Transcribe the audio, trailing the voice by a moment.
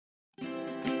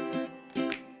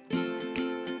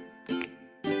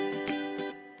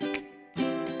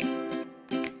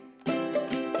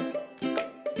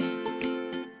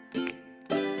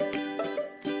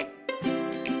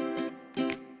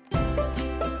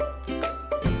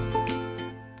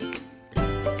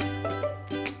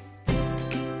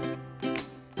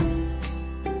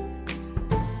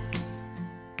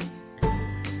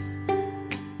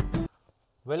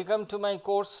Welcome to my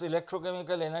course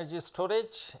Electrochemical Energy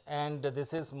Storage, and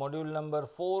this is module number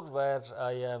 4 where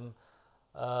I am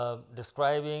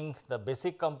describing the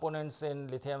basic components in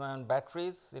lithium ion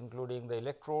batteries, including the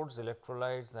electrodes,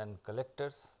 electrolytes and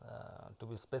collectors to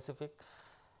be specific.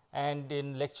 And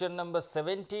in lecture number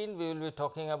 17 we will be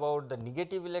talking about the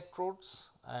negative electrodes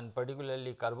and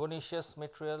particularly carbonaceous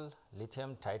material,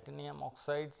 lithium titanium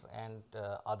oxides and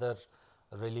other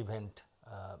relevant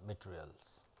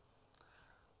materials.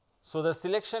 So, the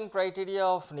selection criteria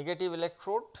of negative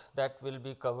electrode that will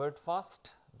be covered first,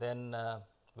 then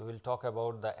we will talk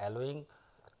about the alloying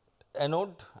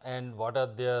anode and what are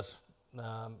their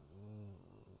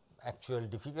actual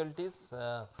difficulties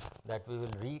that we will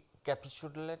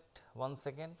recapitulate once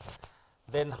again.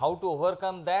 Then how to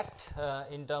overcome that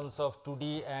in terms of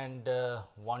 2D and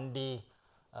 1D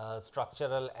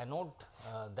structural anode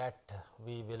that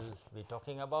we will be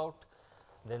talking about.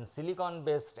 Then silicon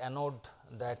based anode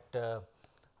that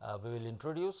we will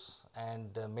introduce,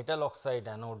 and metal oxide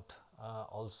anode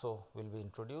also will be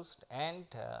introduced, and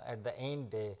at the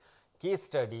end a case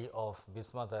study of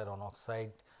bismuth iron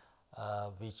oxide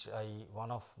which one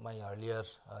of my earlier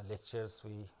lectures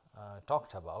we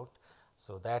talked about.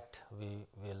 So, that we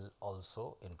will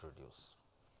also introduce.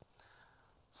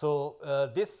 So,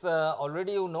 this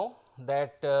already you know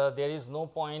that there is no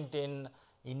point in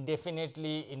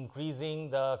indefinitely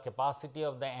increasing the capacity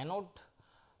of the anode,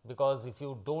 because if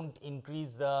you do not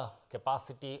increase the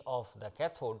capacity of the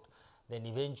cathode, then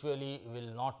eventually it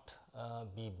will not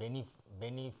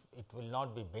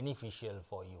be beneficial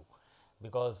for you,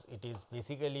 because it is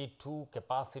basically two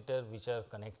capacitors which are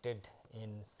connected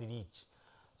in series.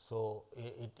 So,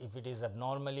 if it is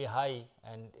abnormally high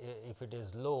and if it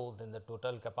is low, then the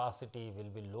total capacity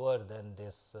will be lower than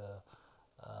this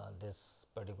this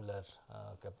particular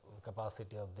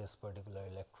capacity of this particular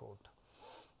electrode.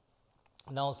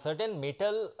 Now, certain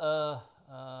metals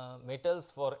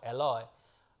for alloy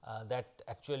that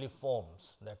actually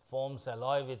forms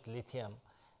alloy with lithium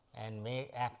and may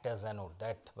act as anode,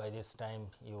 that by this time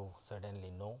you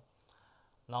certainly know.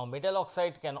 Now, metal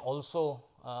oxide can also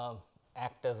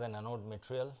act as an anode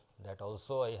material, that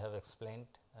also I have explained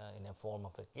in a form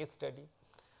of a case study.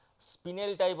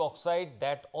 Spinel type oxide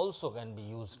that also can be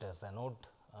used as anode,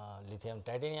 lithium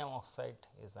titanium oxide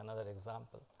is another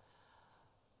example.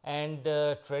 And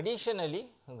traditionally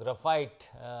graphite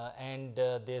and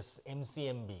this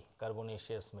MCMB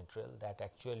carbonaceous material that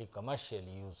actually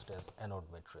commercially used as anode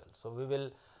material. So, we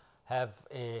will have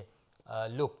a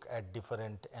look at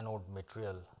different anode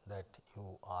material that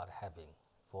you are having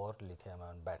for lithium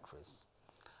ion batteries.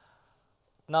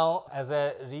 Now, as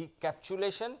a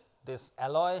recapitulation, this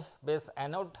alloy based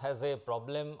anode has a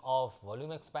problem of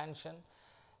volume expansion,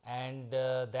 and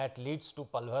that leads to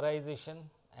pulverization,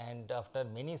 and after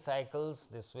many cycles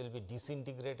this will be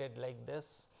disintegrated like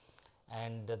this,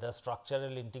 and the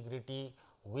structural integrity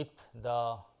with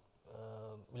the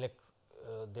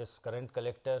this current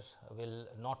collector will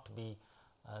not be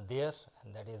there,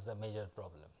 and that is the major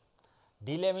problem.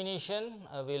 Delamination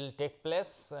will take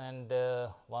place, and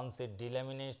once it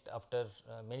delaminates after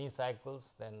many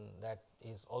cycles, then that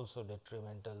is also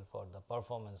detrimental for the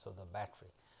performance of the battery.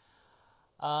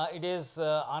 It is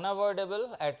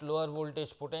unavoidable at lower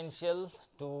voltage potential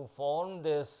to form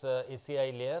this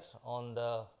ACI layer on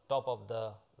the top of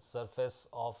the surface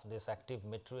of this active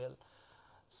material.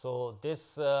 So,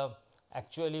 this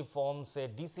actually forms a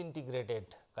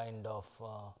disintegrated kind of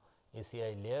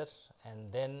ACI layer, and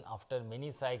then after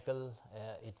many cycle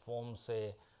it forms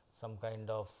some kind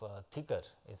of thicker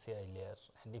ACI layer,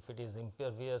 and if it is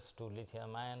impervious to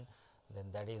lithium ion,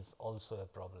 then that is also a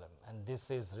problem, and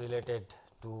this is related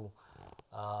to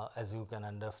as you can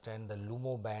understand the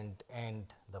LUMO band and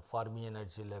the Fermi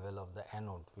energy level of the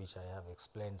anode, which I have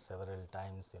explained several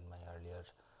times in my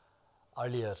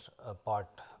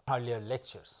earlier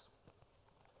lectures.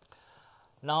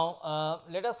 Now,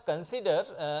 let us consider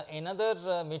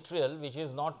another material which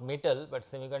is not metal, but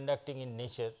semiconducting in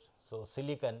nature. So,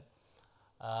 silicon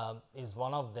is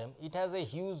one of them. It has a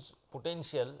huge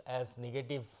potential as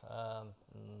negative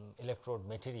electrode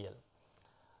material.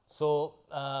 So,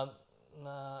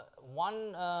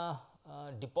 one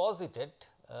deposited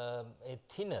a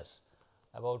thinner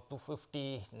about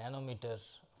 250 nanometer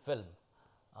film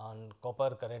on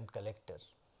copper current collector,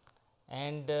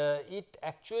 and it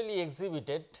actually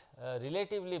exhibited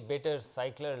relatively better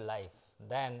cycler life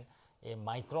than a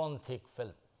micron thick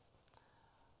film.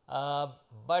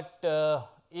 But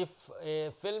if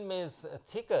a film is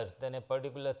thicker than a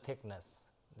particular thickness,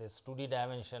 this 2D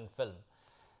dimension film,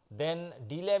 then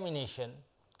delamination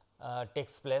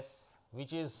takes place,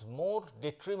 which is more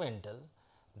detrimental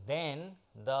then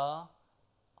the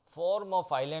form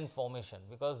of island formation,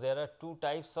 because there are two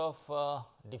types of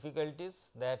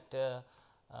difficulties that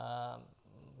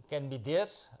can be there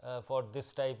for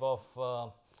this type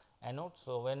of anode.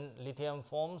 So, when lithium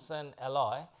forms an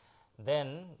alloy,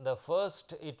 then the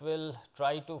first it will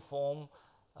try to form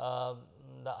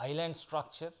the island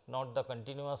structure, not the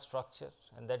continuous structure,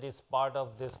 and that is part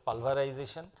of this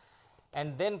pulverization,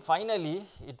 and then finally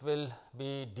it will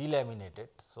be delaminated.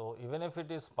 So, even if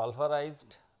it is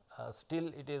pulverized, still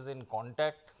it is in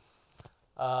contact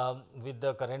with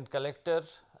the current collector.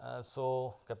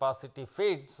 So, capacity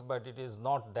fades, but it is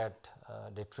not that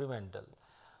detrimental.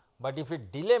 But if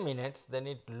it delaminates, then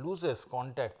it loses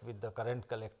contact with the current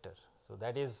collector. So,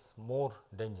 that is more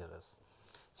dangerous.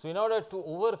 So, in order to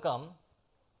overcome,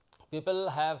 people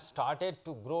have started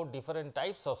to grow different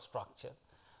types of structure.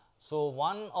 So,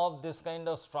 one of this kind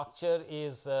of structure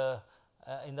is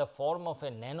in the form of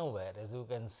a nanowire. As you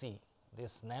can see,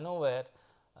 this nanowire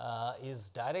is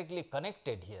directly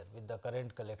connected here with the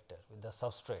current collector, with the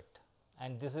substrate,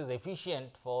 and this is efficient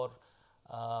for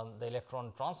the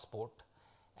electron transport,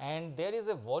 and there is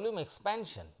a volume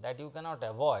expansion that you cannot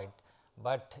avoid,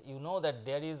 but you know that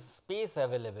there is space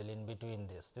available in between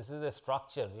this. This is a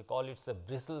structure, we call it a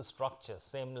bristle structure,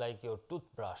 same like your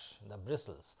toothbrush, the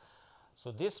bristles.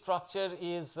 So, this structure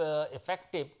is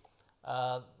effective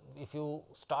if you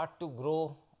start to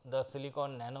grow the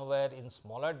silicon nanowire in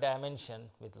smaller dimension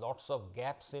with lots of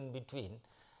gaps in between,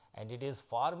 and it is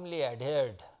firmly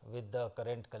adhered with the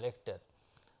current collector.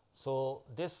 So,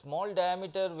 this small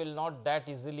diameter will not that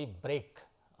easily break,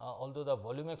 although the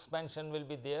volume expansion will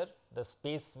be there, the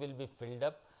space will be filled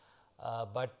up,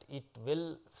 but it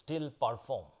will still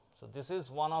perform. So, this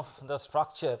is one of the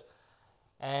structure,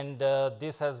 and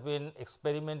this has been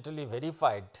experimentally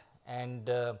verified, and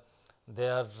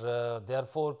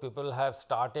therefore, people have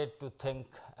started to think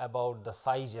about the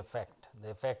size effect, the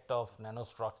effect of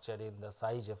nanostructure in the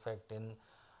size effect in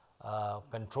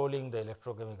controlling the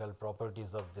electrochemical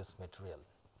properties of this material.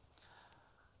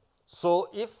 So,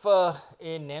 if a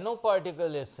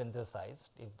nanoparticle is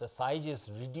synthesized, if the size is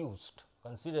reduced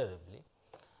considerably,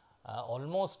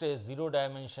 almost a 0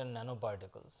 dimension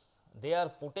nanoparticles, they are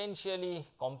potentially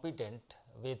competent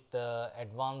with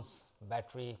advanced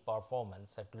battery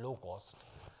performance at low cost,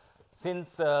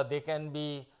 since they can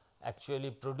be actually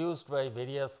produced by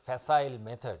various facile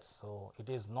methods. So, it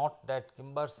is not that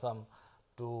cumbersome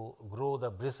to grow the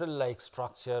bristle like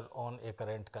structure on a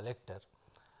current collector.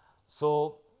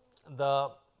 So, the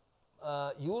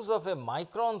use of a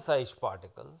micron sized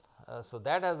particle, so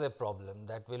that has a problem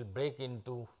that will break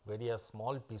into various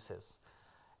small pieces,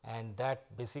 and that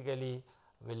basically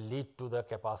will lead to the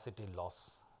capacity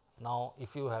loss. Now,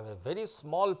 if you have a very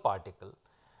small particle,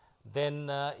 then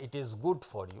it is good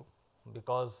for you,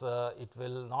 because it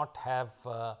will not have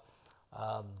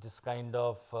this kind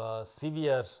of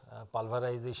severe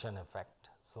pulverization effect.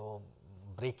 So,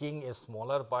 breaking a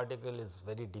smaller particle is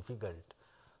very difficult.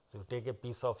 So, you take a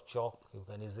piece of chalk, you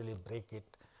can easily break it,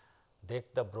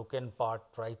 take the broken part,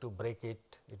 try to break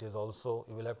it, it is also,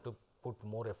 you will have to put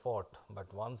more effort,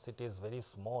 but once it is very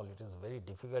small, it is very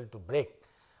difficult to break.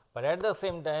 But at the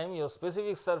same time, your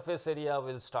specific surface area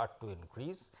will start to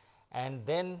increase, and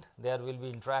then there will be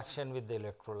interaction with the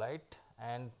electrolyte,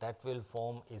 and that will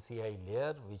form ACI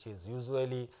layer, which is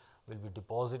usually will be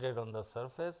deposited on the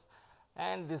surface.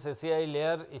 And this ACI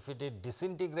layer, if it is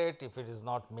disintegrate, if it is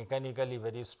not mechanically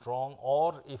very strong,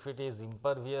 or if it is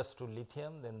impervious to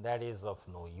lithium, then that is of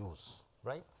no use,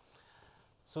 right.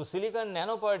 So, silicon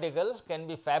nanoparticle can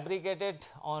be fabricated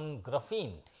on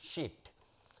graphene sheet.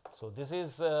 So, this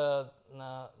is the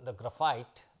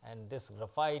graphite, and this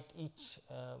graphite, each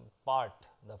part,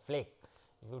 the flake,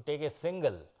 if you take a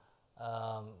single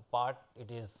part,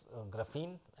 it is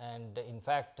graphene, and in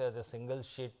fact, the single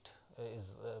sheet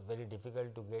is very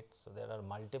difficult to get. So, there are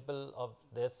multiple of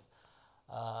this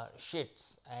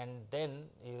sheets, and then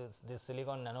this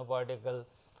silicon nanoparticle,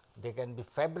 they can be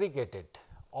fabricated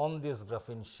on this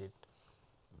graphene sheet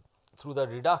through the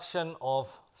reduction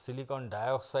of silicon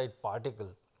dioxide particle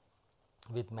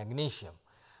with magnesium.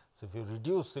 So, if you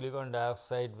reduce silicon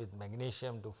dioxide with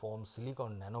magnesium to form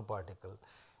silicon nanoparticle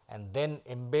and then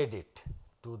embed it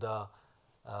to the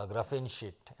graphene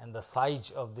sheet, and the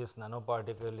size of this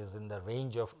nanoparticle is in the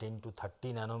range of 10 to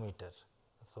 30 nanometer.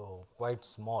 So, quite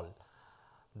small.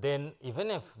 Then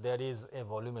even if there is a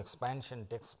volume expansion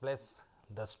takes place,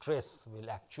 the stress will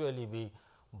actually be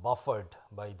buffered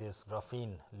by this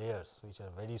graphene layers, which are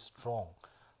very strong.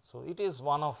 So, it is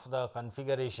one of the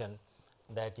configuration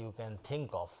that you can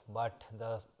think of, but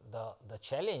the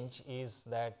challenge is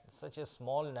that such a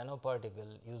small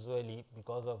nanoparticle, usually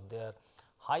because of their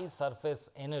high surface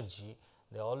energy,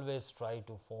 they always try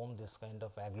to form this kind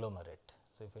of agglomerate.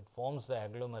 So, if it forms the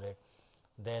agglomerate,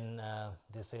 then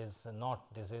this is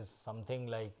something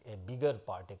like a bigger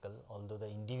particle, although the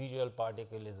individual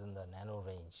particle is in the nano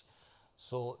range.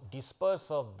 So,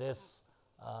 disperse of this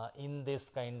in this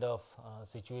kind of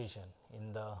situation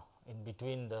in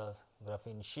between the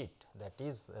graphene sheet, that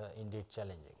is indeed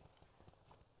challenging.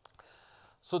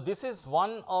 So, this is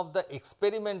one of the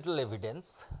experimental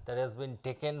evidence that has been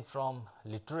taken from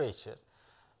literature,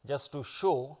 just to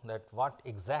show that what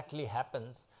exactly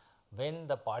happens when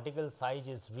the particle size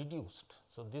is reduced.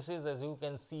 So, this is, as you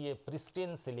can see, a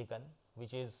pristine silicon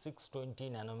which is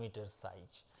 620 nanometer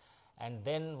size, and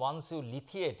then once you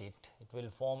lithiate it, it will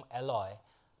form alloy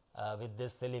with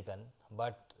this silicon,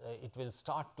 but it will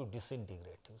start to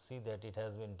disintegrate. You see that it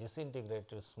has been disintegrated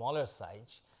to smaller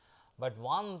size, but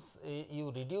once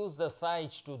you reduce the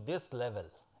size to this level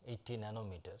 80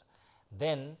 nanometer,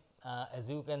 then as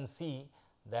you can see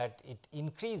that it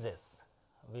increases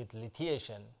with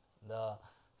lithiation, the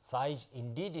size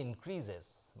indeed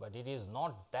increases, but it is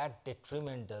not that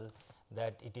detrimental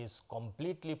that it is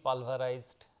completely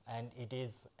pulverized and it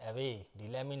is away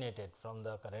delaminated from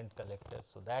the current collector.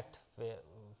 So, that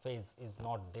phase is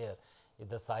not there if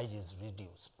the size is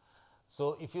reduced.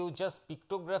 So, if you just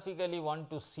pictographically want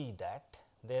to see that,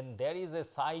 then there is a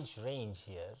size range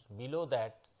here, below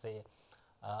that say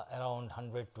around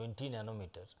 120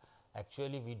 nanometer.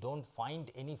 Actually, we do not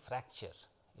find any fracture.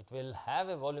 It will have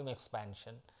a volume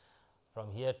expansion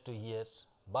from here to here,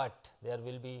 but there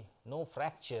will be no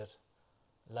fracture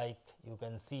like you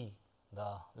can see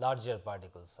the larger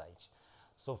particle size.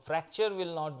 So, fracture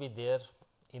will not be there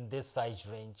in this size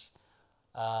range,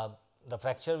 the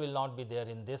fracture will not be there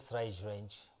in this size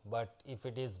range, but if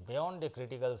it is beyond a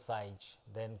critical size,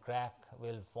 then crack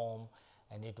will form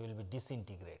and it will be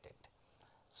disintegrated.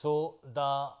 So,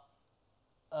 the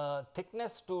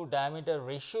thickness to diameter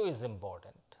ratio is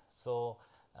important. So,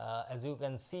 as you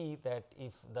can see that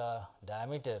if the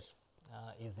diameter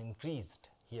is increased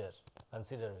here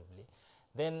considerably,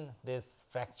 then this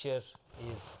fracture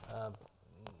is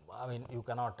I mean you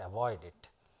cannot avoid it.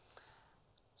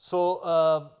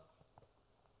 So,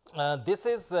 this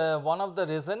is one of the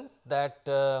reason that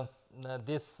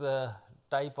this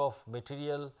type of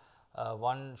material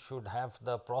one should have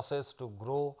the process to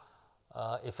grow,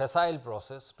 a facile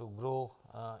process to grow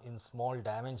in small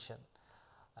dimension,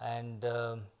 and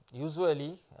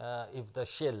usually if the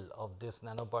shell of this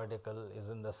nanoparticle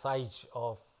is in the size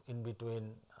of in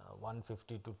between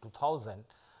 150 to 2000,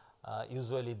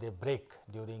 usually they break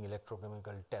during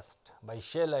electrochemical test. By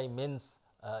shell I means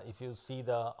if you see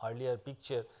the earlier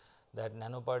picture, that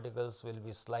nanoparticles will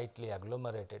be slightly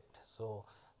agglomerated. So,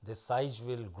 this size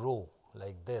will grow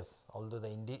like this, although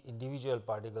the individual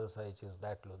particle size is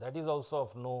that low. That is also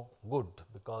of no good,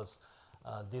 because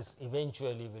this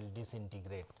eventually will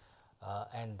disintegrate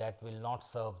and that will not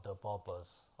serve the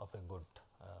purpose of a good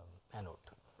anode.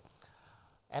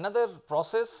 Another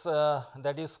process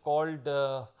that is called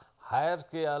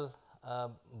hierarchical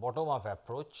bottom up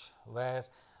approach, where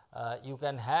you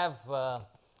can have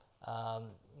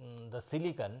the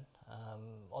silicon,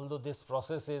 although this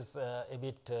process is a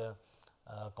bit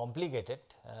complicated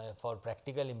for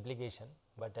practical implication,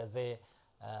 but as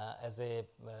a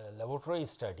laboratory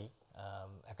study,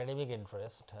 academic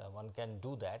interest, one can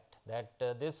do that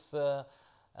this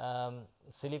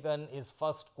silicon is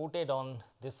first coated on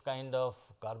this kind of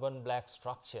carbon black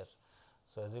structure.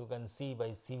 So, as you can see by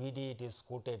CVD it is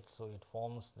coated. So, it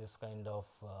forms this kind of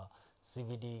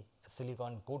CVD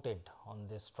silicon coated on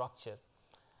this structure,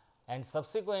 and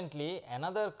subsequently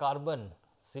another carbon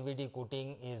CVD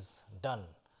coating is done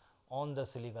on the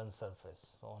silicon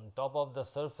surface. So, on top of the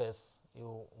surface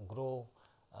you grow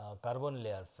carbon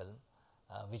layer film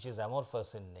which is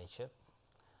amorphous in nature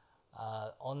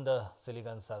on the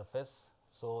silicon surface.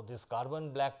 So, this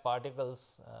carbon black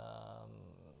particles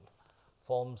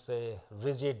forms a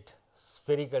rigid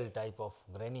spherical type of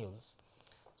granules.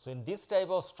 So, in this type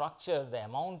of structure, the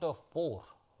amount of pore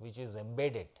which is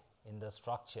embedded in the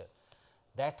structure,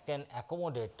 that can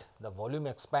accommodate the volume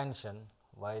expansion,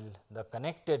 while the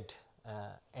connected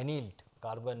annealed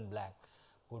carbon black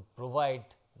could provide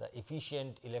the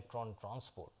efficient electron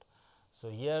transport. So,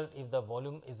 here if the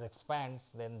volume is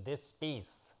expands, then this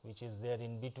space which is there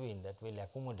in between, that will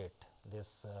accommodate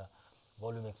this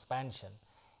volume expansion,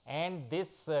 and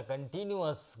this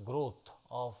continuous growth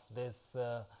of this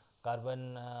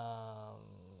carbon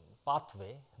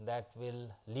pathway, that will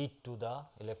lead to the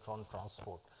electron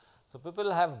transport. So,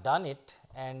 people have done it,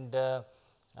 and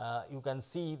you can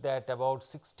see that about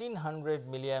 1600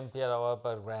 milliampere hour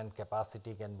per gram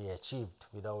capacity can be achieved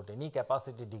without any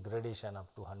capacity degradation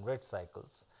up to 100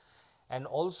 cycles. And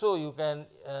also you can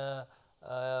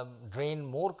drain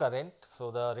more current.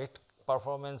 So, the rate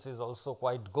performance is also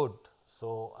quite good.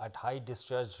 So, at high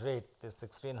discharge rate, this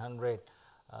 1600,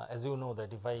 as you know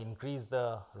that if I increase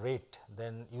the rate,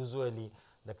 then usually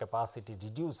the capacity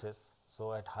reduces.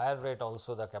 So, at higher rate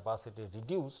also the capacity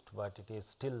reduced, but it is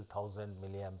still 1000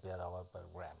 milliampere hour per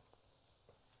gram.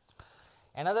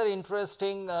 Another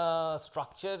interesting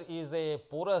structure is a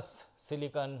porous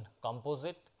silicon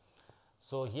composite.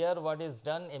 So, here what is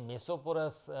done, a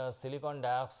mesoporous silicon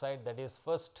dioxide, that is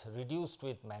first reduced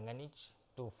with manganese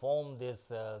to form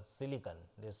this silicon,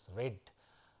 this red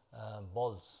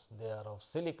balls there of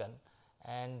silicon,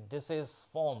 and this is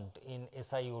formed in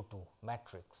SiO2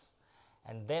 matrix.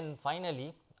 And then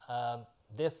finally,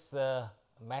 this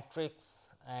matrix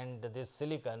and this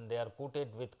silicon, they are coated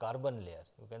with carbon layer.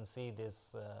 You can see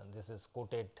this, this is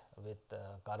coated with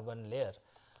carbon layer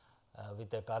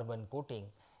with a carbon coating,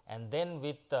 and then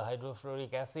with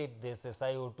hydrofluoric acid this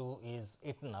SiO2 is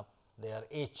eaten up, they are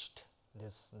etched,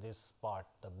 this part,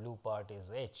 the blue part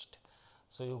is etched.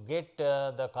 So, you get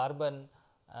the carbon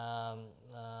and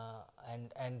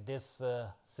this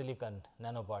silicon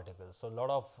nanoparticles. So, lot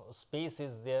of space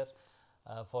is there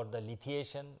for the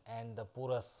lithiation, and the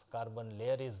porous carbon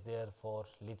layer is there for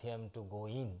lithium to go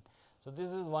in. So,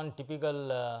 this is one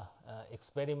typical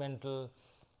experimental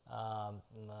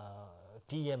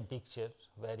TEM picture,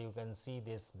 where you can see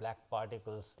these black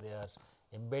particles, they are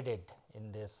embedded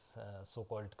in this so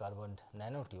called carbon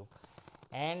nanotube,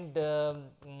 and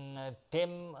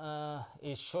TEM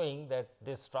is showing that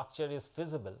this structure is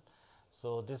feasible.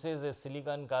 So, this is a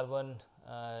silicon carbon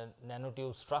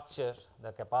nanotube structure,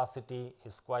 the capacity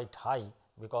is quite high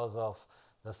because of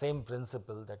the same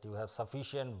principle that you have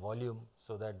sufficient volume,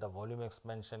 so that the volume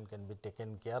expansion can be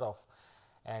taken care of,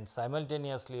 and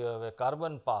simultaneously you have a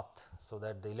carbon path, so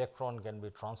that the electron can be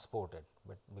transported,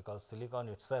 but because silicon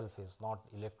itself is not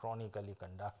electronically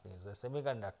conducting, it is a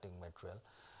semiconducting material.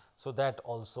 So, that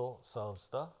also serves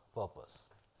the purpose.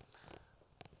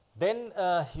 Then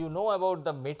you know about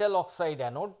the metal oxide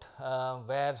anode,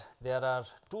 where there are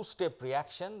two step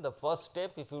reaction. The first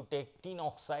step, if you take tin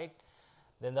oxide,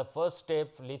 then the first step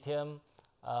lithium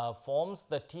forms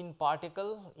the tin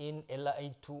particle in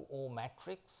Li2O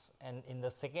matrix, and in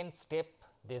the second step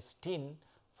this tin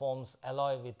forms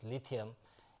alloy with lithium,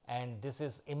 and this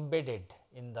is embedded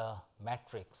in the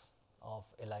matrix of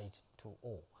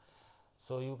Li2O.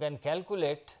 So, you can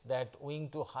calculate that owing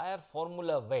to higher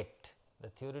formula weight, the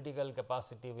theoretical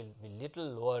capacity will be little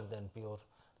lower than pure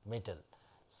metal.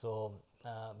 So,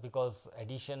 because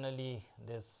additionally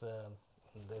this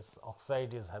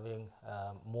oxide is having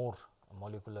more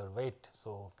molecular weight,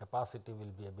 so capacity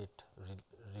will be a bit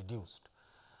reduced.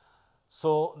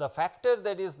 So, the factor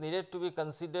that is needed to be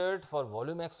considered for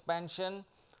volume expansion,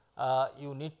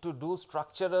 you need to do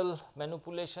structural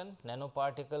manipulation,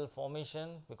 nanoparticle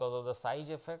formation because of the size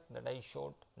effect that I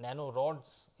showed. Nano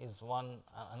rods is one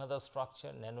another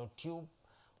structure, nanotube,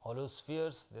 hollow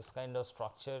spheres, this kind of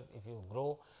structure if you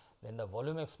grow, then the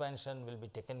volume expansion will be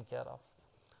taken care of.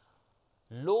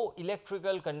 Low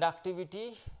electrical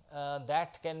conductivity,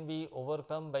 that can be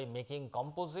overcome by making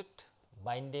composite,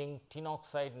 binding tin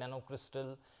oxide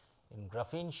nanocrystal in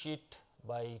graphene sheet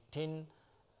by tin,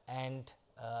 and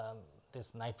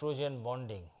this nitrogen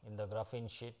bonding in the graphene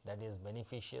sheet, that is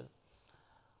beneficial,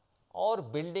 or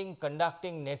building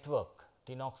conducting network,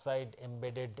 tin oxide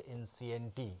embedded in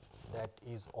CNT, that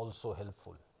is also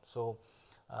helpful. So,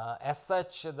 as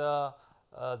such the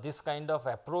this kind of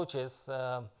approaches,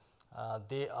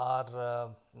 they are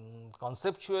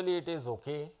conceptually it is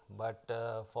okay, but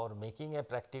for making a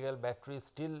practical battery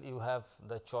still you have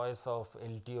the choice of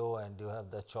LTO and you have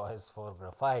the choice for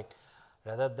graphite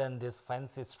rather than these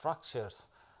fancy structures,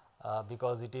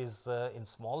 because it is in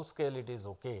small scale it is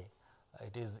okay.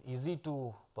 It is easy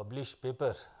to publish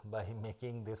paper by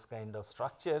making this kind of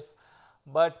structures,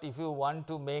 but if you want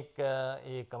to make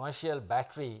a commercial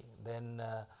battery, then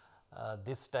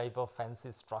this type of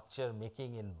fancy structure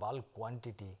making in bulk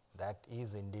quantity, that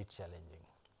is indeed challenging.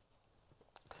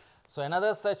 So,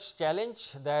 another such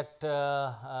challenge that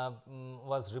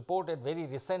was reported very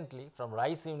recently from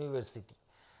Rice University.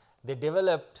 They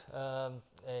developed a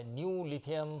new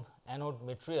lithium anode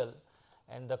material,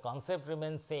 and the concept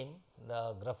remains same,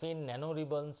 the graphene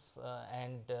nanoribbons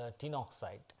and tin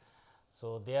oxide.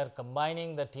 So, they are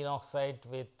combining the tin oxide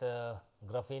with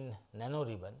graphene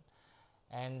nanoribbon,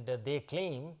 and they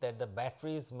claim that the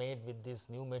batteries made with this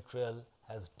new material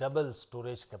has double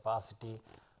storage capacity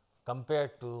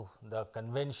compared to the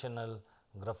conventional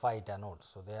graphite anodes.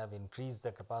 So, they have increased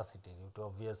the capacity due to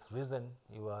obvious reason.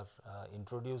 You are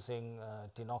introducing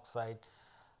tin oxide,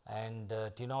 and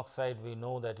tin oxide we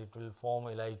know that it will form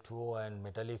Li2O and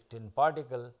metallic tin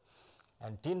particle,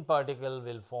 and tin particle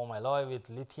will form alloy with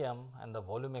lithium, and the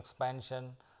volume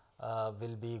expansion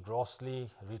will be grossly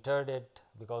retarded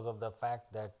because of the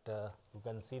fact that you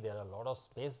can see there are a lot of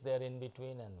space there in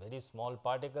between and very small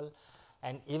particle,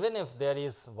 and even if there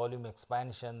is volume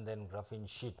expansion, then graphene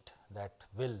sheet that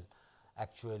will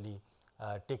actually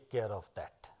take care of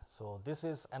that. So, this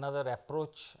is another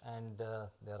approach, and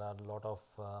there are a lot of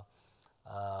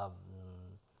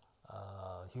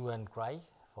hue and cry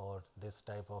for this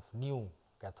type of new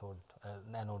cathode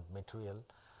anode material,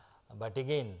 but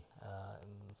again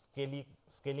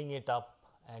scaling it up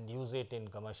and use it in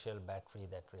commercial battery,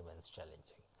 that remains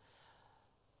challenging.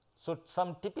 So,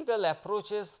 some typical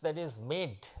approaches, that is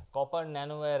made copper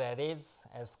nanowire arrays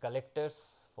as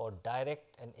collectors for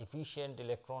direct and efficient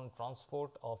electron transport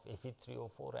of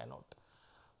Fe3O4 anode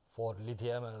for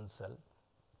lithium ion cell.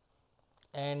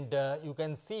 And you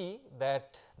can see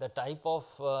that the type of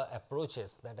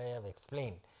approaches that I have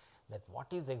explained, that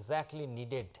what is exactly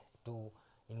needed to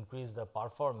increase the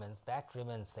performance, that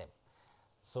remains same.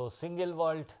 So, single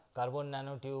walled carbon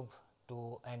nanotube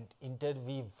to and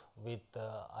interweave with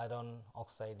iron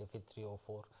oxide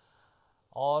Fe3O4,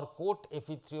 or coat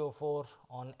Fe3O4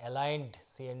 on aligned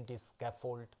CNT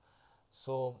scaffold.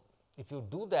 So, if you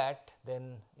do that,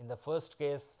 then in the first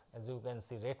case, as you can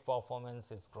see, rate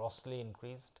performance is grossly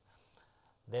increased.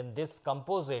 Then this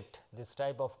composite, this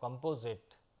type of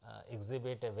composite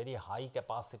exhibit a very high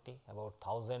capacity, about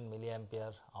 1000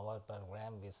 milliampere hour per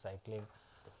gram, with cycling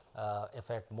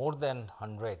effect more than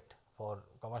 100. For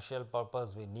commercial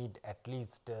purpose, we need at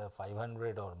least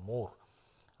 500 or more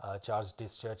charge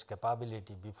discharge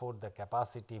capability before the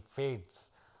capacity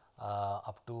fades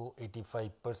up to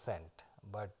 85%,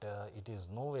 but it is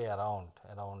no way around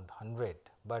 100.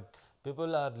 But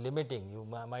people are limiting, you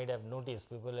might have noticed,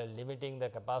 people are limiting the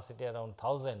capacity around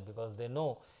 1000 because they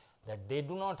know that they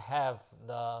do not have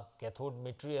the cathode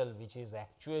material which is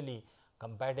actually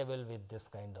compatible with this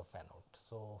kind of anode.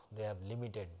 So, they have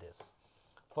limited this.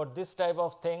 For this type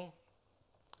of thing,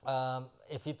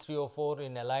 Fe3O4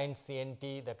 in aligned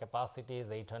CNT, the capacity is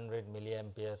 800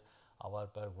 milliampere hour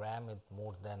per gram with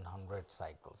more than 100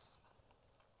 cycles.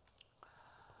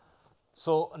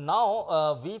 So,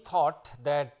 now we thought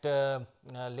that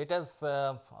let us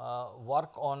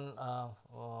work on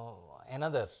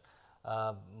another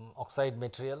oxide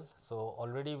material. So,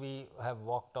 already we have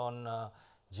worked on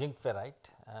zinc ferrite,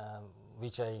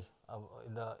 which I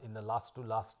in the last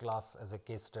class as a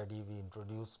case study we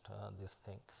introduced this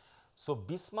thing. So,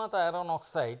 bismuth iron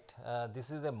oxide, this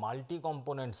is a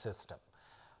multi-component system,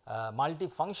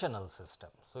 multifunctional system.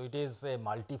 So, it is a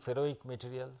multiferroic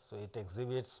material. So, it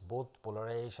exhibits both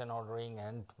polarization ordering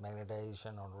and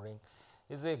magnetization ordering.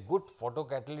 It is a good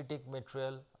photocatalytic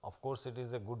material. Of course, it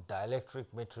is a good dielectric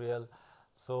material.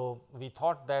 So, we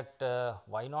thought that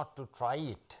why not to try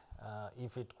it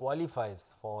if it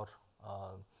qualifies for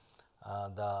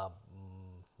the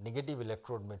negative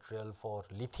electrode material for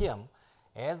lithium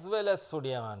as well as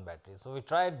sodium ion battery. So, we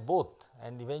tried both,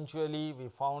 and eventually we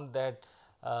found that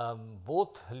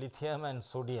both lithium and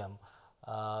sodium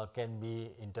can be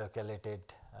intercalated.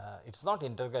 It is not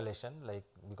intercalation, like,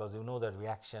 because you know the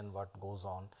reaction what goes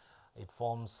on. It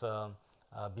forms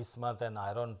bismuth and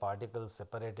iron particles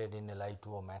separated in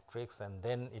Li2O matrix, and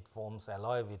then it forms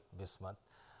alloy with bismuth.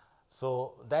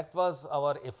 So, that was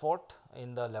our effort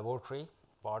in the laboratory,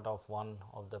 part of one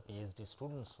of the PhD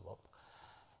students' work.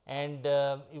 And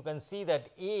you can see that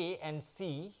A and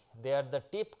C, they are the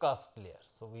tape cast layer.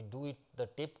 So, we do it the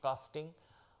tape casting,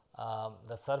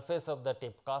 the surface of the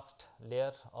tape cast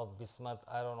layer of bismuth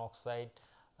iron oxide,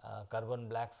 carbon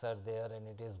blacks are there, and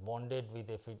it is bonded with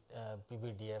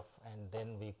PVDF, and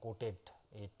then we coated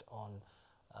it on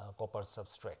copper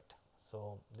substrate.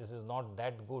 So, this is not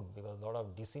that good because a lot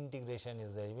of disintegration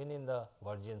is there even in the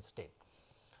virgin state.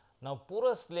 Now,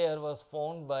 porous layer was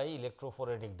formed by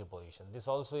electrophoretic deposition. This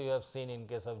also you have seen in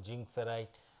case of zinc ferrite,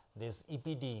 this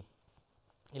EPD,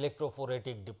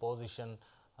 electrophoretic deposition,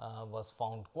 was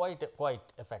found quite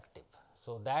effective.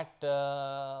 So, that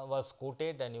was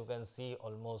coated, and you can see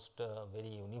almost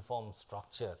very uniform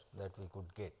structure that we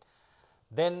could get.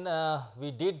 Then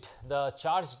we did the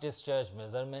charge discharge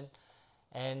measurement,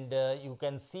 and you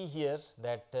can see here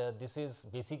that this is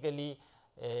basically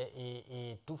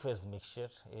a two-phase mixture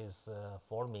is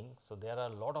forming. So, there are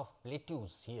a lot of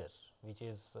plateaus here, which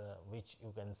is which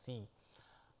you can see,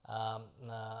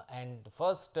 and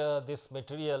first this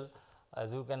material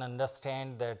as you can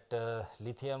understand that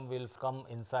lithium will come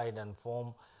inside and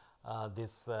form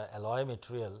this alloy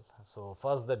material. So,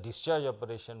 first the discharge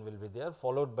operation will be there,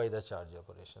 followed by the charge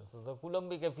operation. So, the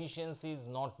Coulombic efficiency is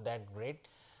not that great,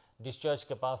 discharge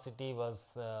capacity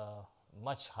was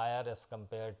much higher as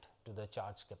compared to the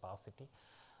charge capacity.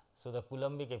 So, the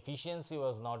Coulombic efficiency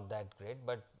was not that great,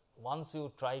 but once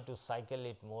you try to cycle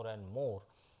it more and more,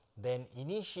 then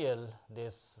initial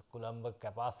this Coulombic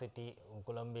capacity,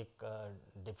 Coulombic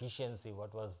deficiency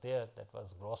what was there, that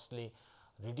was grossly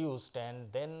reduced,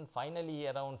 and then finally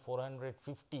around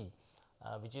 450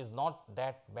 which is not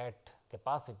that bad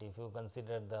capacity if you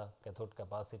consider the cathode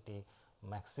capacity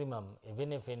maximum,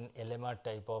 even if in LMR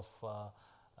type of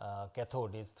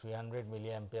cathode is 300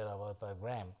 milliampere hour per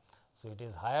gram. So, it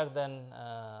is higher than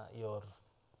your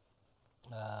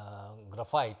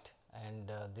graphite,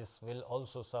 and this will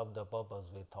also serve the purpose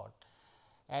we thought.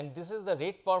 And this is the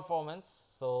rate performance.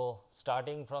 So,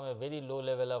 starting from a very low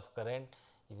level of current,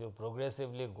 if you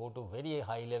progressively go to very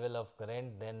high level of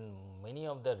current, then many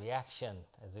of the reaction,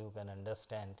 as you can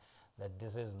understand that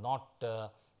this is not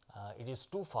it is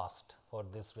too fast for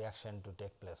this reaction to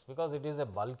take place, because it is a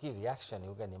bulky reaction.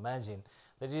 You can imagine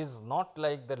that it is not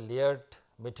like the layered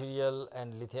material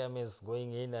and lithium is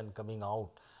going in and coming out,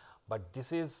 but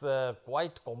this is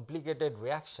quite complicated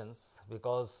reactions,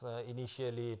 because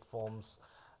initially it forms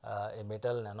a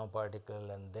metal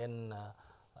nanoparticle and then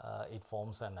it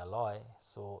forms an alloy.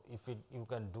 So, if you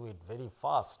can do it very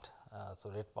fast, so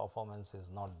rate performance is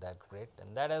not that great,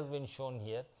 and that has been shown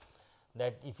here,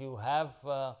 that if you have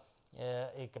a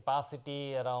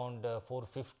capacity around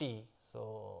 450,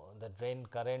 so the drain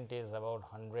current is about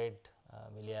 100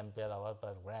 milliampere hour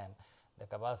per gram, the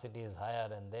capacity is higher,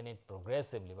 and then it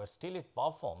progressively, but still it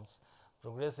performs,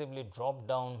 progressively drop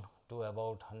down to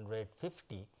about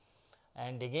 150,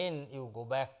 and again you go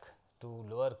back to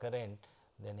lower current,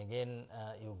 then again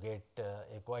you get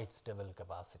a quite stable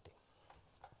capacity.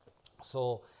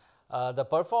 So, the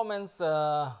performance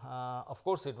of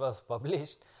course, it was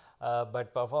published,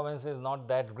 but performance is not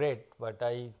that great, but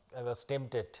I was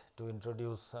tempted to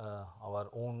introduce our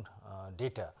own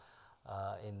data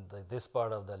in this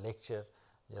part of the lecture,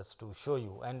 just to show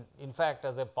you. And in fact,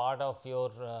 as a part of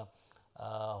your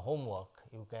homework,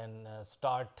 you can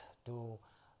start to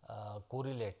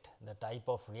correlate the type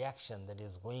of reaction that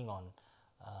is going on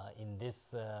in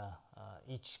this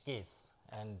each case,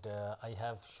 and I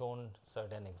have shown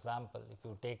certain example. If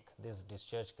you take this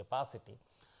discharge capacity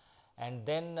and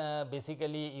then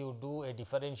basically you do a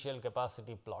differential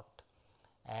capacity plot,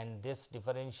 and this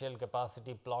differential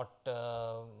capacity plot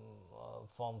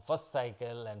from first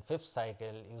cycle and fifth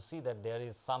cycle, you see that there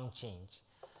is some change.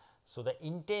 So, the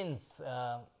intense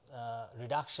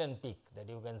reduction peak that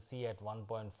you can see at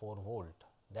 1.4 volt,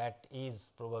 that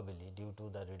is probably due to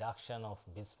the reduction of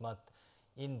bismuth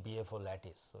in BFO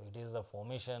lattice. So, it is the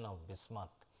formation of bismuth,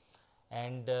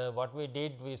 and what we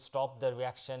did, we stopped the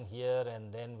reaction here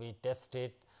and then we test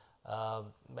it,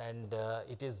 and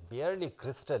it is barely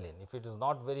crystalline. If it is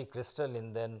not very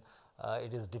crystalline, then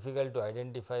it is difficult to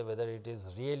identify whether it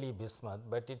is really bismuth,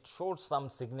 but it shows some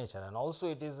signature, and also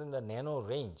it is in the nano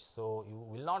range. So, you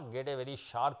will not get a very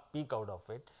sharp peak out of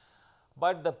it,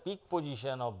 but the peak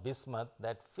position of bismuth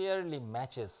that fairly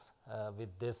matches with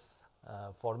this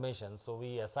formation. So,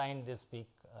 we assigned this peak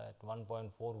at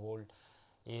 1.4 volt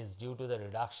is due to the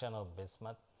reduction of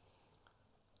bismuth.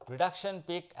 Reduction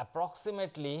peak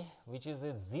approximately, which is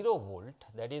a 0 volt,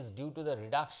 that is due to the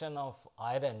reduction of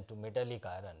iron to metallic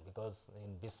iron, because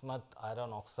in bismuth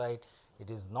iron oxide it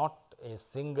is not a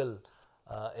single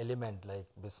element like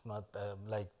bismuth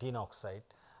like tin oxide,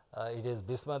 it is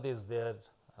bismuth is there,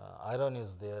 iron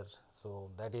is there.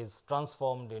 So, that is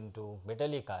transformed into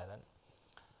metallic iron,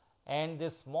 and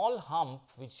this small hump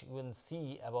which you can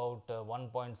see about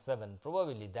 1.7,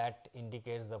 probably that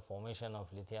indicates the formation of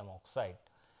lithium oxide.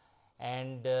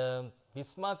 And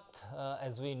bismuth,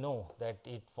 as we know that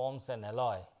it forms an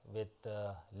alloy with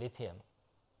lithium.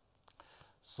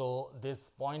 So,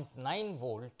 this 0.9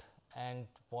 volt and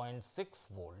 0.6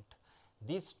 volt,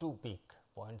 these two peak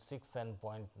 0.6 and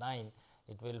 0.9,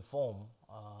 it will form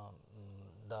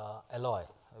the alloy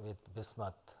with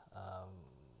bismuth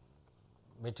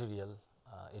material,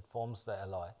 it forms the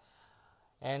alloy,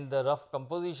 and the rough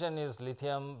composition is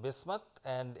lithium bismuth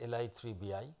and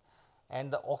Li3Bi, and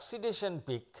the oxidation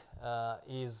peak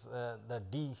is the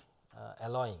D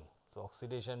alloying. So,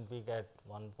 oxidation peak at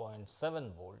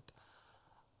 1.7 volt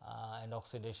and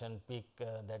oxidation peak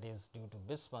that is due to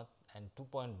bismuth, and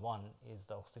 2.1 is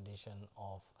the oxidation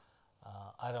of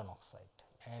iron oxide,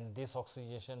 and this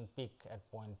oxidation peak at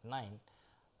 0.9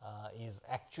 is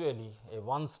actually a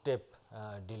one step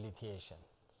delithiation.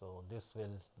 So, this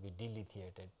will be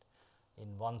delithiated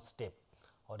in one step,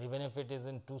 or even if it is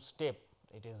in two step,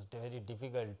 it is very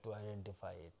difficult to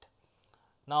identify it.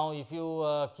 Now, if you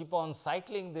keep on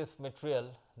cycling this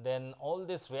material, then all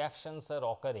these reactions are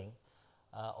occurring,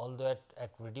 although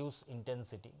at reduced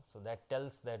intensity. So, that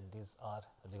tells that these are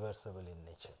reversible in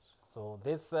nature. So,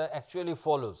 this actually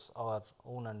follows our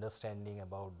own understanding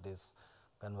about this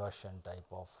conversion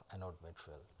type of anode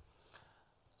material.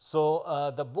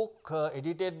 So, the book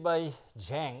edited by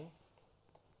Zhang,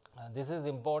 this is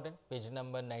important, page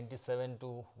number 97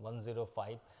 to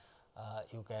 105.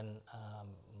 You can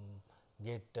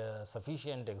get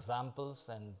sufficient examples,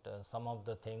 and some of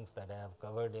the things that I have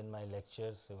covered in my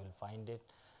lectures, you will find it.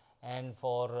 And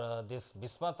for this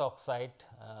bismuth oxide,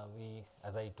 we,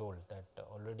 as I told, that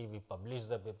already we published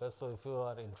the paper. So, if you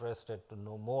are interested to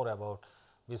know more about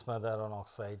bismuth iron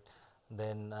oxide,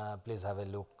 then please have a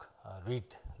look,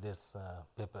 read this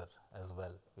paper as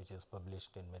well, which is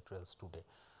published in Materials Today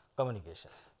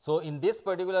Communication. So, in this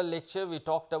particular lecture, we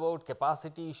talked about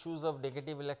capacity issues of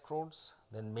negative electrodes,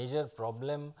 then major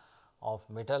problem of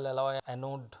metal alloy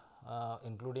anode,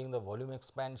 including the volume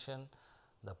expansion,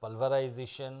 the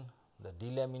pulverization, the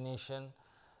delamination.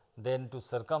 Then to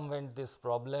circumvent this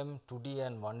problem, 2D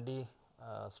and 1D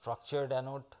structured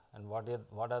anode, and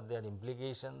what are their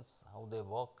implications, how they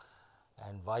work,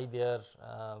 and why they are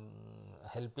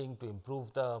helping to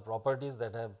improve the properties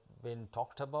that have been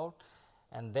talked about.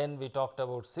 And then we talked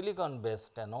about silicon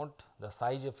based anode, the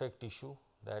size effect issue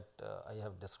that I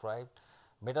have described.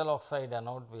 Metal oxide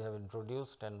anode we have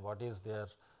introduced, and what is their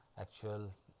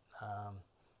actual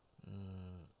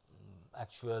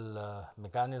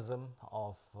mechanism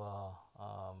of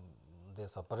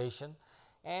this operation,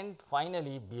 and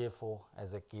finally, BFO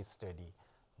as a case study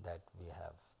that we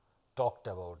have talked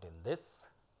about in this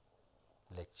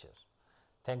lecture.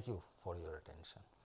 Thank you for your attention.